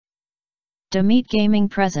Meet Gaming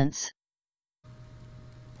Presents.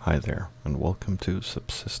 Hi there, and welcome to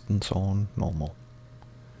Subsistence on Normal,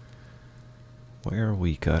 where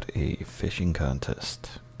we got a fishing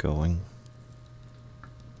contest going,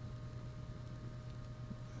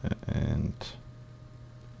 and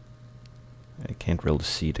I can't really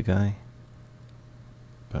see the guy,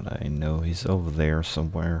 but I know he's over there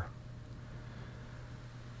somewhere.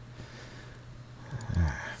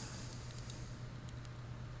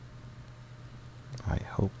 I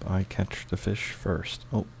hope I catch the fish first.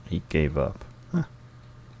 Oh, he gave up. Huh.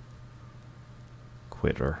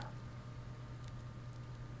 Quitter.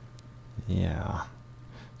 Yeah.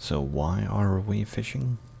 So why are we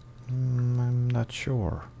fishing? I'm not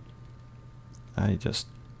sure. I just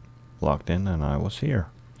logged in and I was here.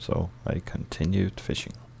 So I continued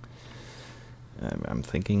fishing. I'm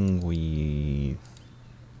thinking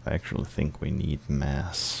I actually think we need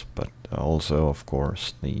mass, but also, of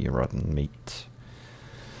course, the rotten meat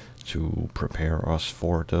to prepare us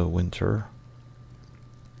for the winter.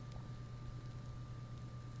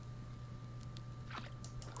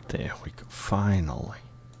 There we go, finally.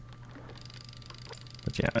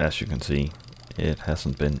 But yeah, as you can see, it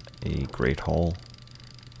hasn't been a great haul,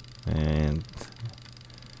 and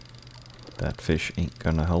that fish ain't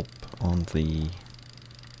gonna help on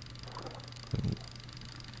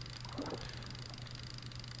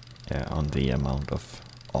the amount of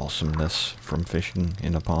awesomeness from fishing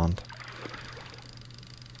in a pond.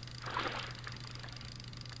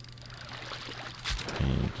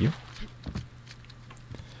 Thank you.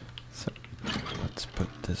 So let's put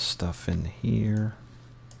this stuff in here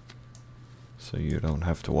so you don't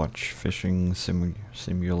have to watch fishing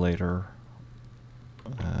simulator.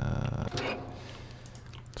 Let's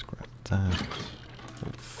grab that.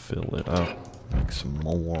 We'll fill it up, make some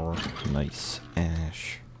more nice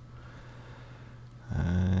ash.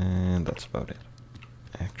 And that's about it.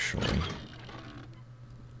 Actually, I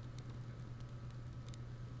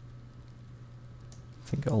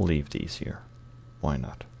think I'll leave these here. Why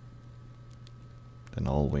not? Then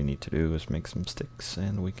all we need to do is make some sticks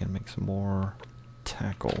and we can make some more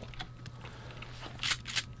tackle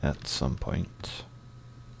at some point.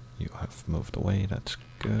 You have moved away, that's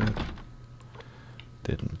good.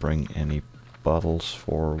 Didn't bring any bottles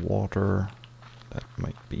for water. That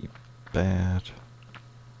might be bad.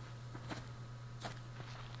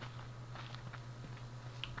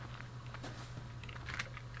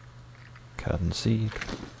 Cotton seed,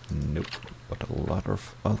 nope, but a lot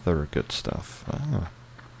of other good stuff. I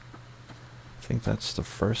think that's the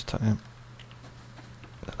first time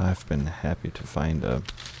that I've been happy to find a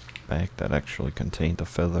bag that actually contained a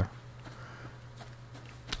feather.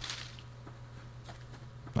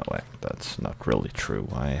 Oh, that's not really true.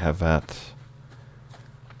 I had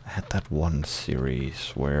that one series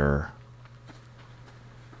where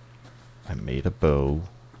I made a bow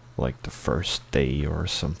like the first day or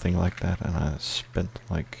something like that, and I spent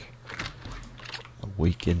like a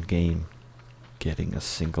week in game getting a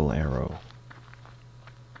single arrow.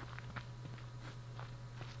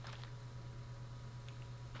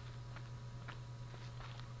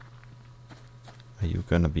 Are you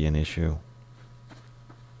gonna be an issue?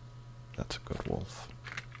 That's a good wolf.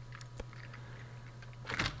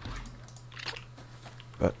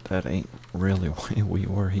 But that ain't really why we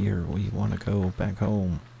were here. We want to go back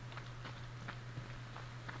home.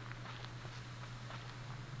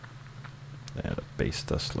 Yeah, the base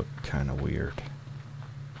does look kind of weird.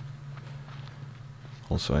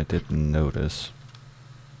 Also, I didn't notice.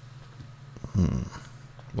 Well,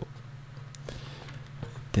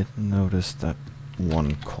 didn't notice that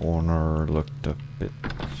one corner looked a bit.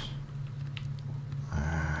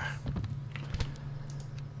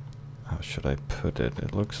 How should I put it?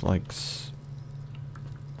 It looks like.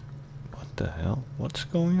 What the hell? What's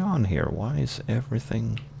going on here? Why is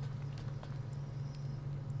everything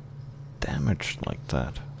damaged like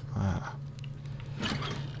that?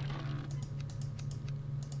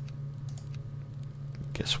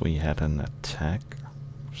 Guess we had an attack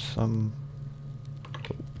sometime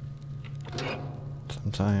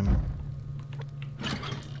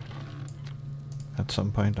at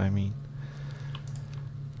some point, I mean.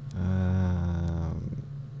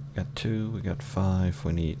 Got 2, we got 5,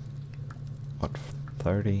 we need what,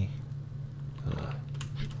 30?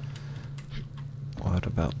 What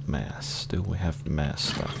about mass? Do we have mass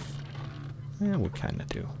stuff? Yeah, we kinda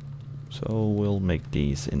do. So we'll make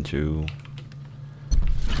these into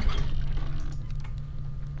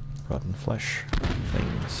rotten flesh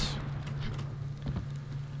things.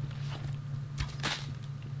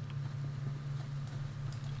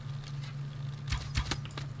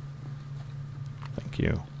 Thank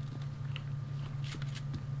you.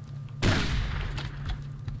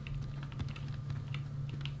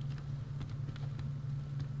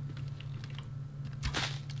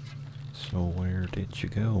 Where'd you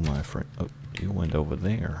go, my friend? Oh, you went over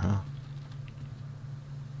there, huh?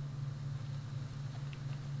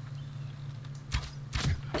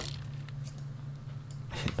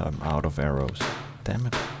 I'm out of arrows. Damn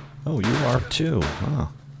it. Oh, you are too. Huh.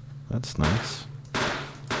 That's nice.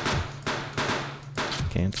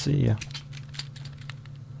 Can't see ya.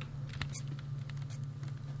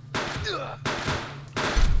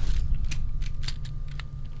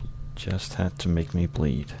 Just had to make me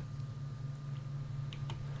bleed.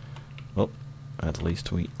 Well, at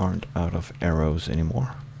least we aren't out of arrows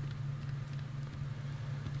anymore.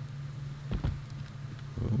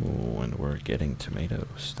 Ooh, and we're getting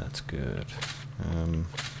tomatoes. That's good.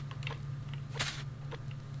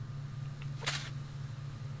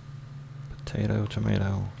 Potato,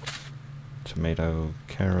 tomato, tomato,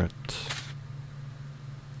 carrot.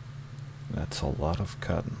 That's a lot of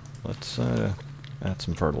cotton. Let's add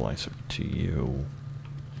some fertilizer to you.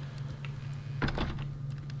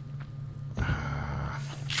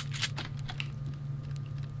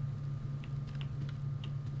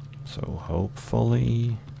 So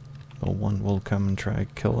hopefully no one will come and try to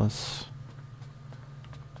kill us.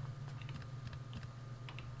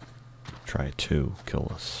 Try to kill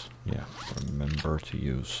us. Yeah, remember to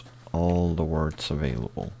use all the words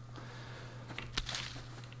available.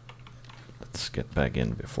 Let's get back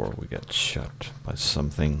in before we get shot by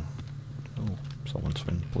something. Oh, someone's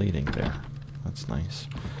been bleeding there. That's nice.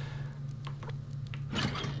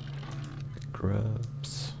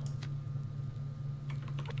 Grubs.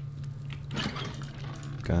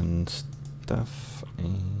 Gun stuff.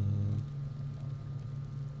 And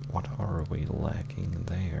what are we lacking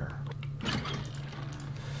there?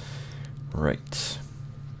 Right.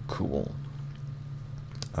 Cool.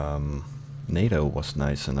 NATO was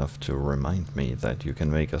nice enough to remind me that you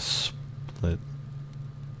can make a splint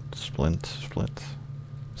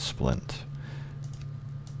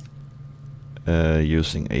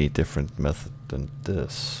using a different method than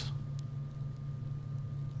this.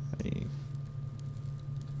 I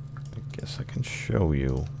guess I can show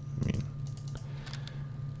you. I mean,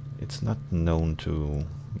 it's not known to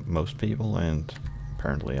most people, and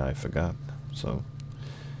apparently I forgot. So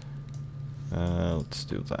let's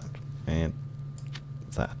do that and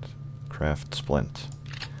that. Craft splint.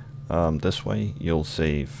 This way you'll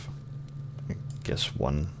save, I guess,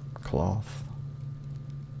 1 cloth.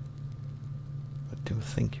 I do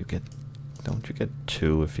think you get, don't you get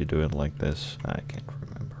 2 if you do it like this? I can't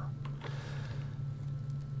remember.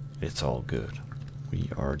 It's all good. We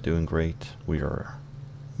are doing great. We are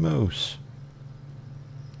moose.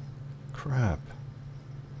 Crap.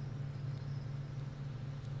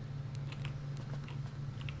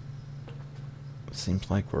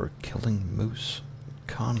 Seems like we're killing moose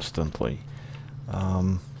constantly.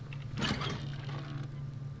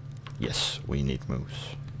 Yes, we need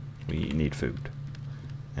moose. We need food.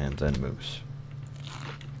 And then moose.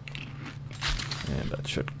 And that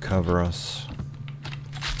should cover us.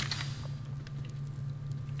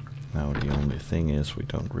 Now the only thing is we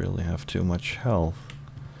don't really have too much health.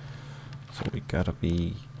 So we gotta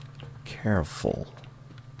be careful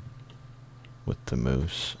with the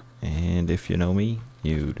moose. And if you know me,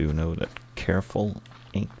 you do know that careful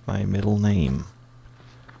ain't my middle name.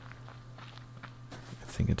 I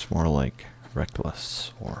think it's more like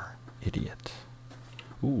reckless or idiot.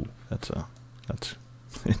 Ooh, that's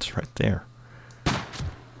it's right there.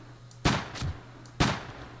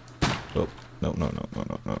 Oh, no.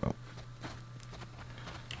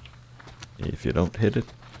 If you don't hit it,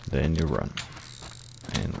 then you run.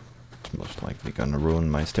 And it's most likely gonna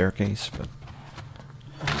ruin my staircase, but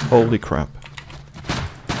holy crap.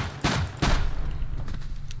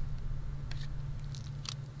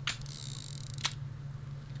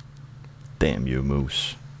 Damn you,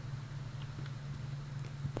 moose.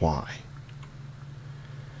 Why?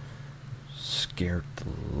 Scared the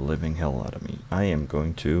living hell out of me. I am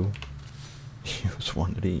going to use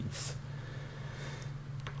one of these.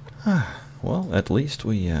 Well, at least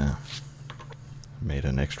we made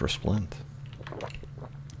an extra splint.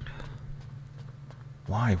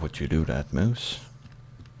 Why would you do that, moose?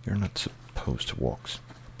 You're not supposed to walk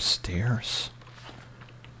upstairs.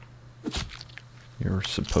 You're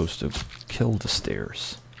supposed to kill the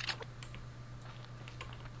stairs.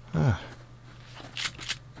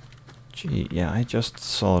 Gee, yeah, I just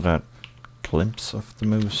saw that glimpse of the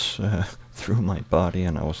moose through my body,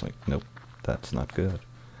 and I was like, nope, that's not good.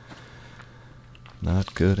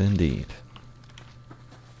 Not good indeed.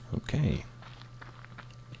 Okay.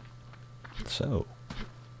 So,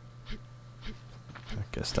 I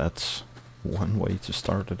guess that's one way to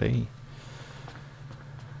start a day.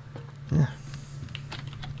 Yeah.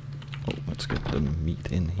 Oh, let's get the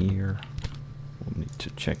meat in here. We'll need to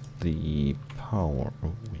check the power.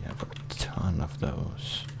 Oh, we have a ton of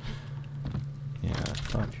those. Yeah, I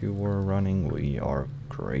thought you were running. We are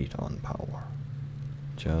great on power.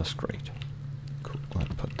 Just great. Cool,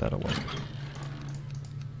 let's put that away.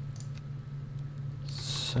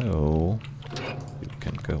 So, you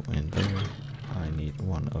can go in there. I need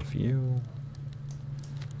one of you.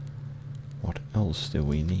 What else do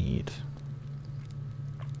we need?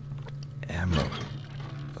 Ammo.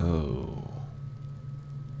 Oh.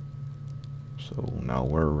 So now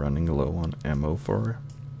we're running low on ammo for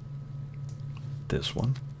this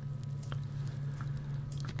one.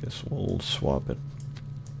 I guess we'll swap it.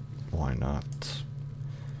 Why not?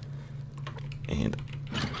 And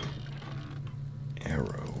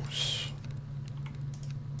arrows.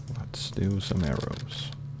 Let's do some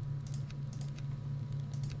arrows.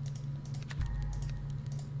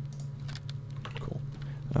 Cool.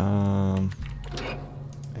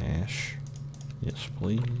 Ash. Yes,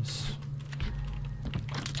 please.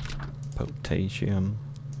 Potassium.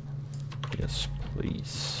 Yes,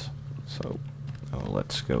 please. So,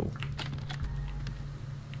 let's go.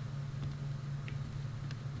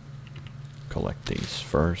 Collect these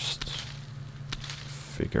first.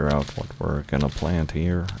 Figure out what we're gonna plant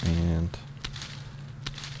here and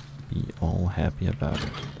be all happy about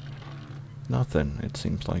it. Nothing. It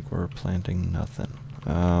seems like we're planting nothing.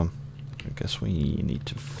 I guess we need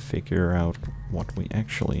to figure out what we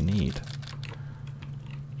actually need.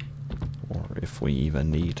 Or if we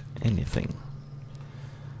even need anything.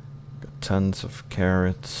 Got tons of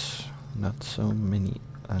carrots, not so many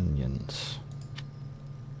onions.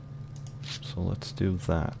 So let's do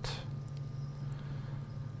that.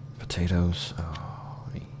 Potatoes. Oh,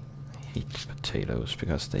 I hate potatoes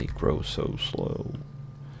because they grow so slow.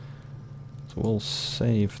 So we'll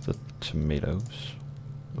save the tomatoes.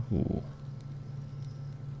 Ooh.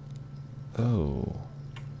 Oh.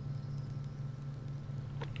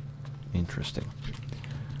 Interesting.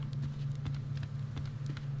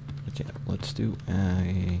 But yeah, let's do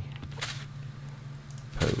a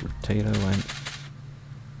potato and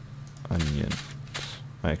onions.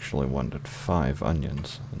 I actually wanted 5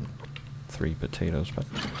 onions and 3 potatoes, but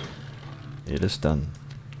it is done.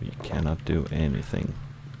 We cannot do anything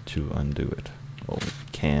to undo it. Well, we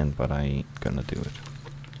can, but I ain't gonna do it.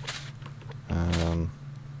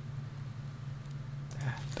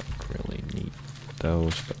 Don't really need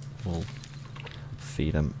those, but we'll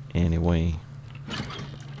feed them anyway.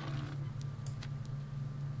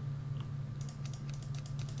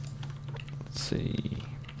 Let's see.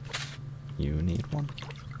 You need one.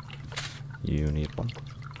 You need one.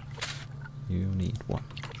 You need one.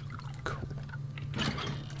 Cool.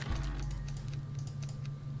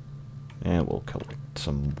 And we'll collect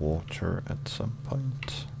some water at some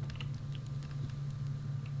point.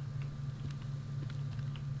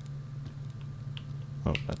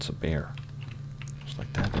 Oh, that's a bear. It's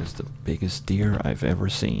like that is the biggest deer I've ever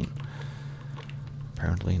seen.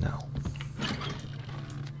 Apparently no.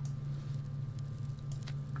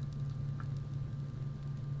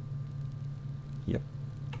 Yep.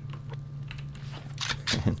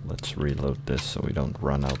 And let's reload this so we don't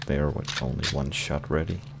run out there with only one shot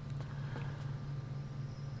ready.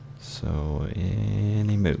 So,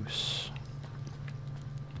 any moose?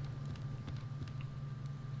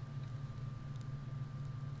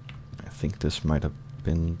 I think this might have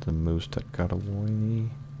been the moose that got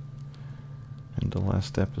away in the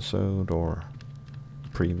last episode, or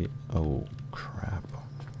previous. Oh, crap.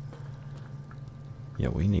 Yeah,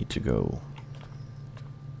 we need to go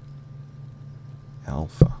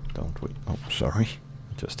alpha, don't we? Oh, sorry.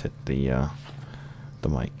 I just hit the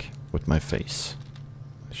mic with my face.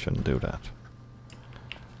 I shouldn't do that.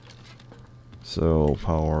 So,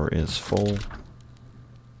 power is full.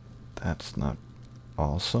 That's not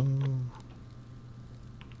awesome.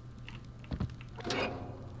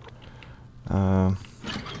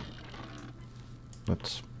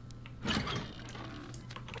 Let's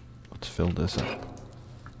fill this up.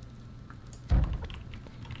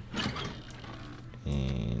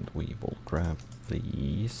 And we will grab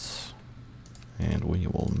these. And we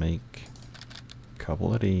will make a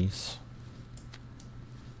couple of these.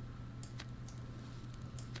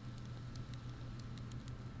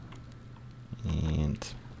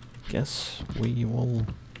 And guess we will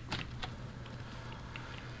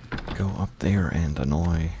go up there and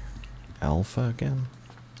annoy Alpha again.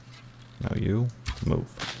 Now you move.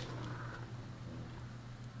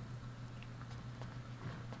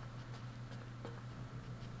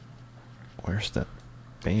 Where's that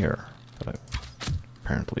bear that I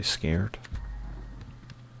apparently scared?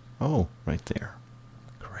 Oh, right there.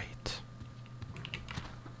 Great.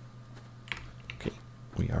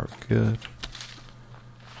 good.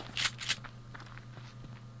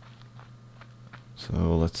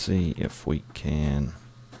 So let's see if we can...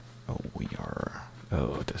 Oh, we are...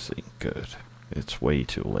 Oh, this ain't good. It's way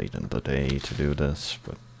too late in the day to do this,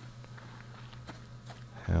 but...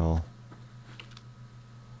 Hell.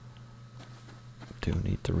 Do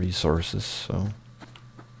need the resources, so...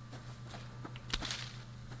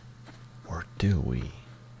 Or do we?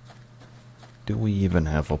 Do we even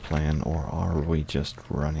have a plan, or are we just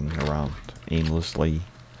running around aimlessly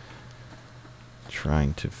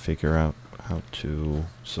trying to figure out how to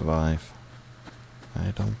survive?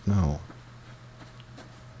 I don't know.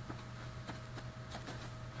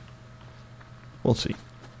 We'll see.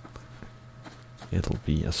 It'll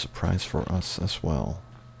be a surprise for us as well.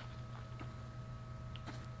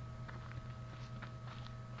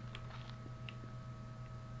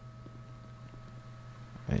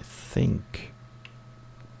 I think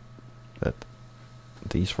that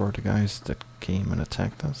these were the guys that came and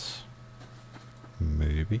attacked us.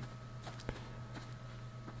 Maybe.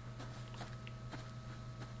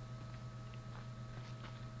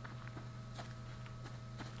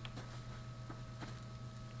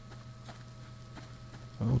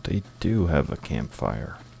 Oh, they do have a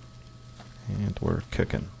campfire. And we're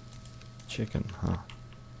cooking. Chicken, huh?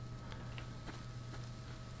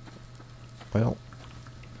 Well,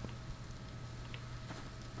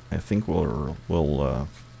 I think we'll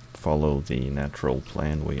follow the natural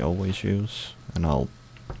plan we always use, and I'll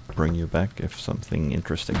bring you back if something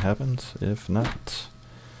interesting happens. If not,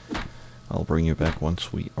 I'll bring you back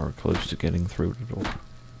once we are close to getting through the door.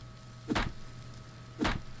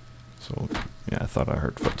 So, yeah, I thought I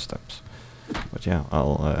heard footsteps. But yeah,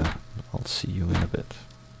 I'll see you in a bit.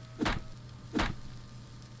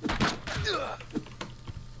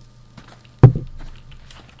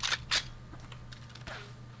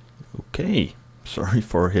 Okay, sorry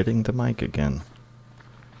for hitting the mic again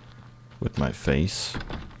with my face.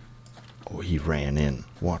 Oh, he ran in.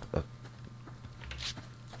 What a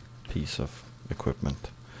piece of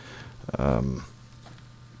equipment. I'm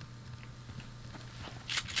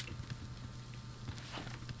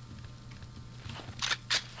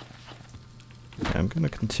gonna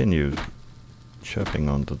continue chopping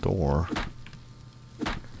on the door.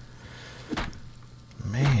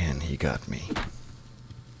 Man, he got me.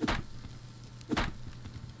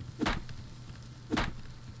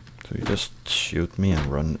 So you just shoot me and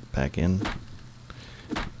run back in?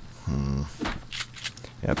 Yeah,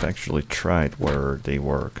 I've actually tried where they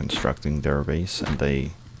were constructing their base and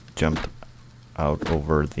they jumped out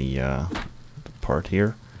over the part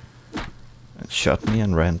here and shot me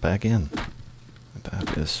and ran back in.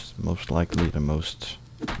 That is most likely the most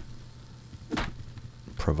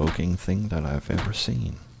provoking thing that I've ever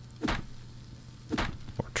seen.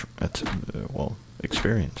 Or, well,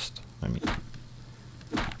 experienced, I mean.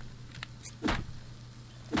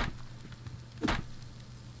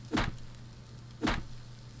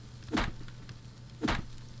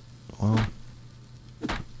 Well,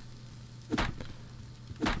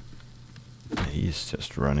 he's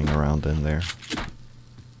just running around in there.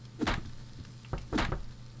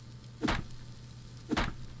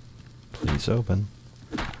 Please open.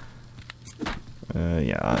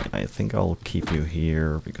 Yeah, I think I'll keep you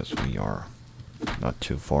here because we are not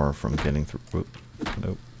too far from getting through. Whoop.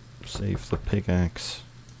 Nope. Save the pickaxe.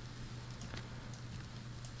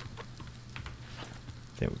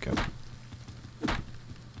 There we go.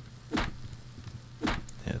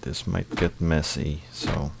 Yeah, this might get messy,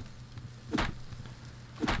 so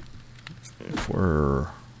if we're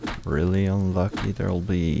really unlucky, there'll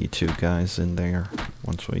be 2 guys in there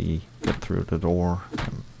once we get through the door.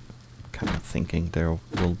 I'm kind of thinking there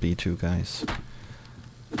will be 2 guys.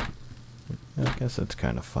 I guess it's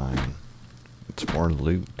kind of fine. It's more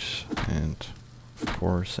loot and, of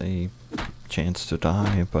course, a chance to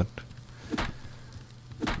die, but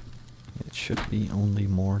it should be only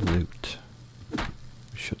more loot.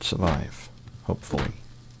 We should survive, hopefully.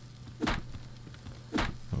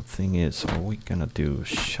 The thing is, are we gonna do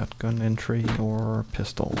shotgun entry or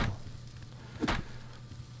pistol?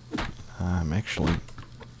 I'm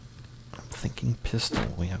thinking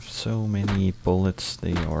pistol. We have so many bullets,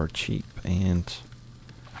 they are cheap, and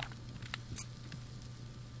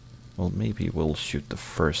well, maybe we'll shoot the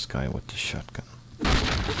first guy with the shotgun.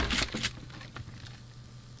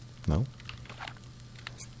 No?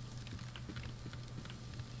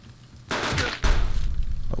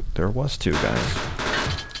 Oh, there was 2 guys.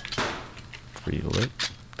 Reload.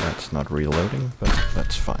 That's not reloading, but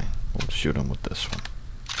that's fine. We'll shoot him with this one.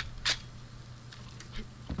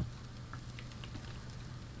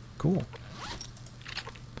 Cool.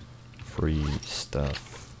 Free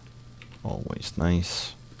stuff. always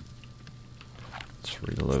nice. Let's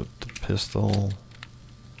reload the pistol.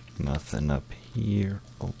 Nothing up here.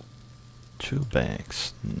 Oh, 2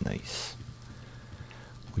 bags. Nice.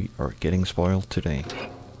 We are getting spoiled today.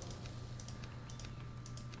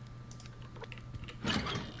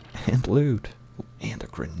 And loot. And a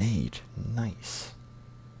grenade. Nice.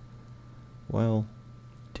 Well,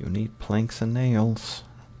 do need planks and nails.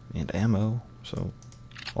 And ammo. So,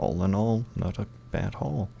 all in all, not a bad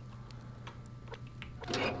haul.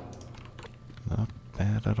 Not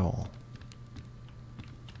bad at all.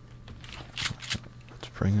 Let's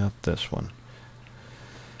bring up this one.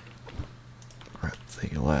 Grab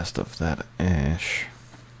the last of that ash.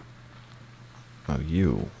 Oh,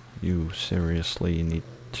 you seriously need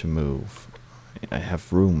to move. I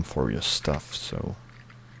have room for your stuff, so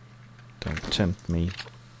don't tempt me.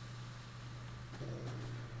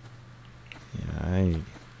 Yeah, I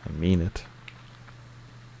mean it.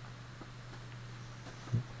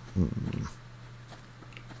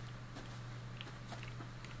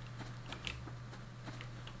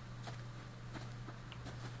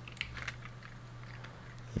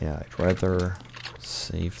 Yeah, I'd rather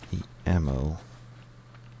save the ammo.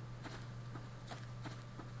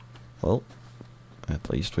 Well, at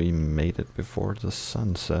least we made it before the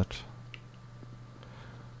sunset.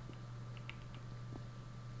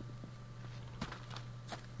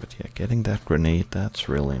 But yeah, getting that grenade, that's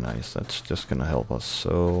really nice. That's just gonna help us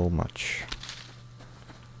so much.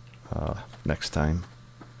 Next time,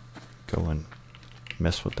 go and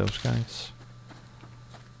mess with those guys.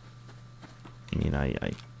 I mean,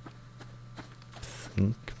 I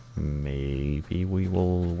think maybe we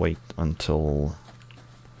will wait until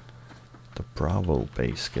the Bravo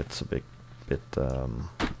base gets a bit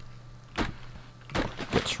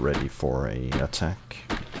gets ready for a attack.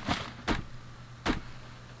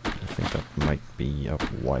 I think that might be a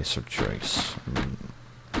wiser choice. I mean,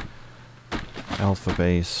 Alpha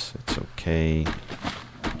base, it's okay.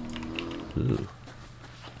 Ugh.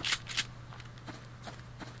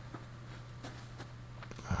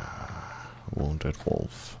 Wounded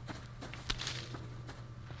wolf.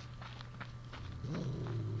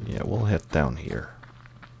 Yeah, we'll head down here.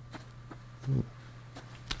 Ooh.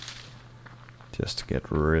 Just to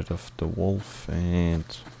get rid of the wolf and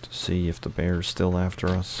to see if the bear is still after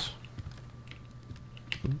us.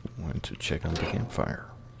 Ooh, and to check on the campfire.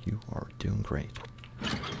 You are doing great.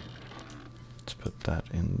 Let's put that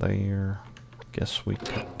in there. Guess we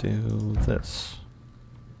could do this.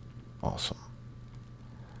 Awesome.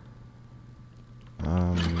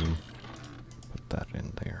 Put that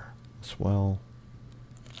in there as well.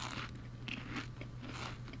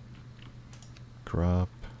 Grub.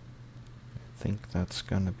 I think that's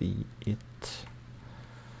gonna be it.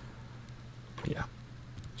 Yeah,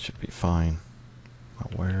 should be fine. Now,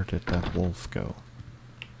 where did that wolf go?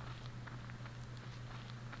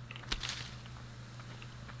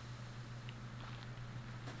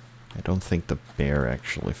 I don't think the bear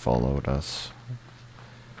actually followed us.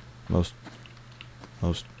 Most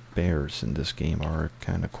bears in this game are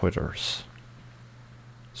kind of quitters.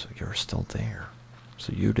 So you're still there.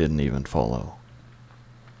 So you didn't even follow.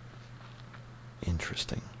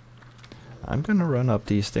 Interesting. I'm gonna run up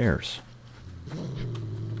these stairs.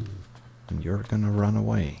 And you're gonna run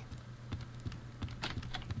away.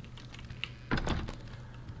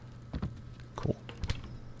 Cool.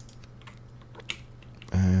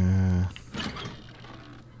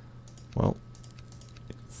 Well,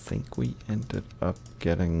 I think we ended up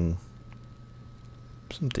getting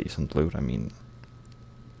some decent loot. I mean,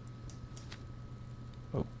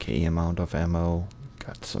 okay amount of ammo.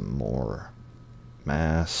 Got some more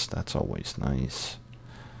mass, that's always nice.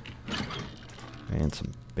 And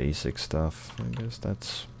some basic stuff. I guess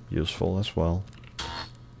that's useful as well.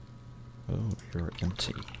 Oh, you're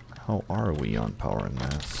empty. How are we on power and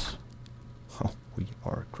mass? Oh, we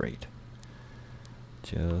are great.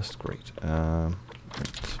 Just great. Right.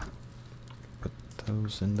 Put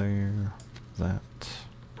those in there. That.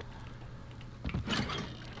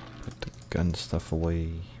 Put the gun stuff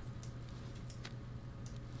away.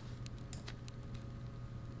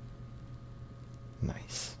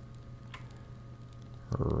 Nice.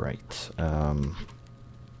 Right.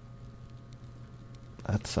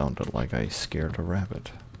 That sounded like I scared a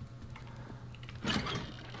rabbit.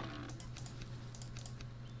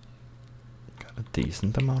 Got a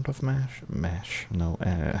decent amount of mass.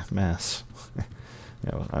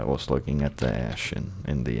 Yeah, I was looking at the ash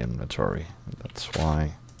in the inventory. That's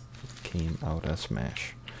why it came out as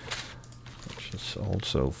mash. Which is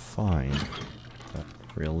also fine. Not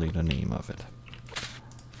really the name of it.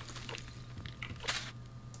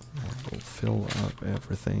 We'll fill up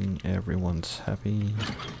everything. Everyone's happy.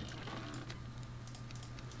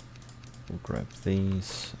 We'll grab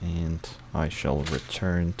these, and I shall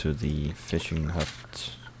return to the fishing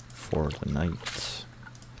hut for the night.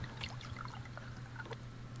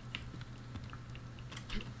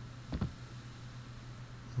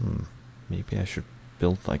 Maybe I should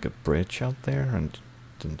build like a bridge out there and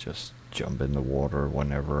then just jump in the water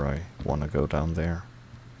whenever I want to go down there.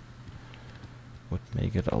 Would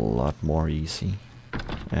make it a lot more easy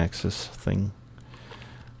access thing.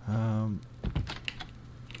 Yeah,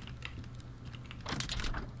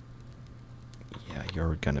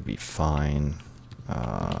 you're gonna be fine.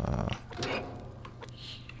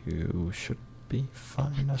 You should be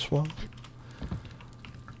fine as well.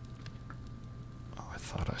 Oh, I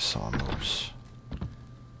thought I saw a moose.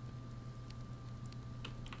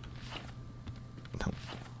 No.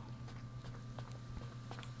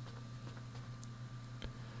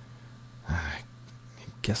 I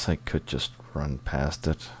guess I could just run past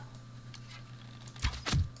it.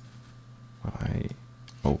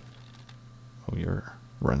 Oh, you're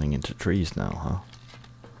running into trees now, huh?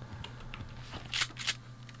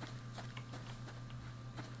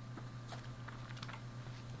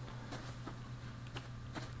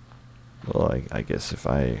 Well, I guess if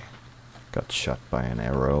I got shot by an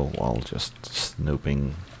arrow while just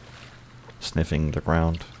sniffing the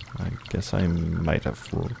ground, I guess I might have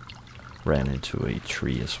ran into a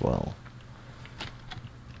tree as well.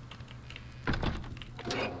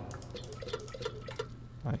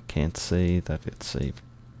 I can't say that it's a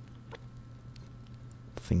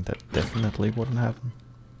thing that definitely wouldn't happen,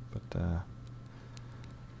 but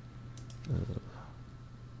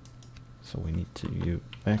so we need to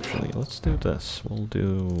actually, let's do this. We'll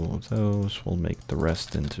do those, we'll make the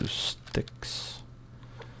rest into sticks.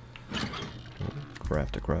 We'll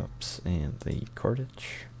grab the grubs and the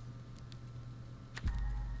cordage.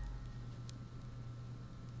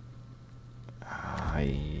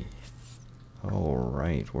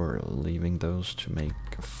 Alright, we're leaving those to make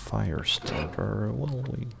a fire starter. Well,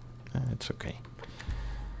 it's okay.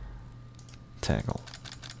 Tackle.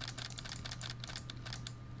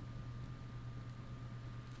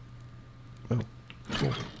 Oh,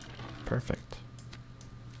 cool. Perfect.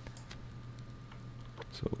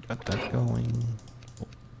 So we got that going.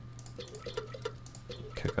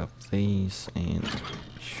 Cook up these, and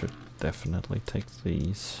should definitely take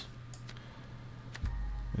these.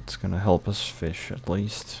 It's gonna help us fish at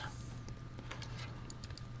least.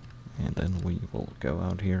 And then we will go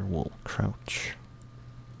out here, we'll crouch.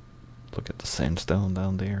 Look at the sandstone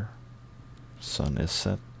down there. Sun is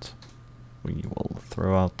set. We will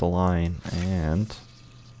throw out the line and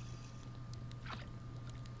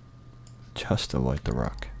just avoid the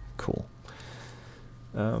rock. Cool.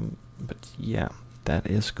 But yeah, that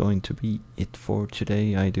is going to be it for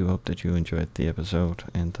today. I do hope that you enjoyed the episode,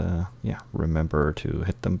 and yeah, remember to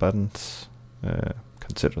hit them buttons.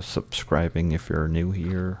 Consider subscribing if you're new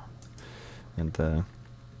here, and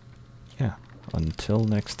yeah, until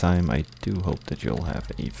next time, I do hope that you'll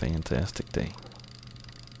have a fantastic day.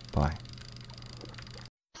 Bye.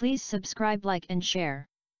 Please subscribe, like and share.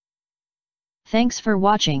 Thanks for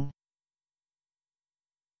watching.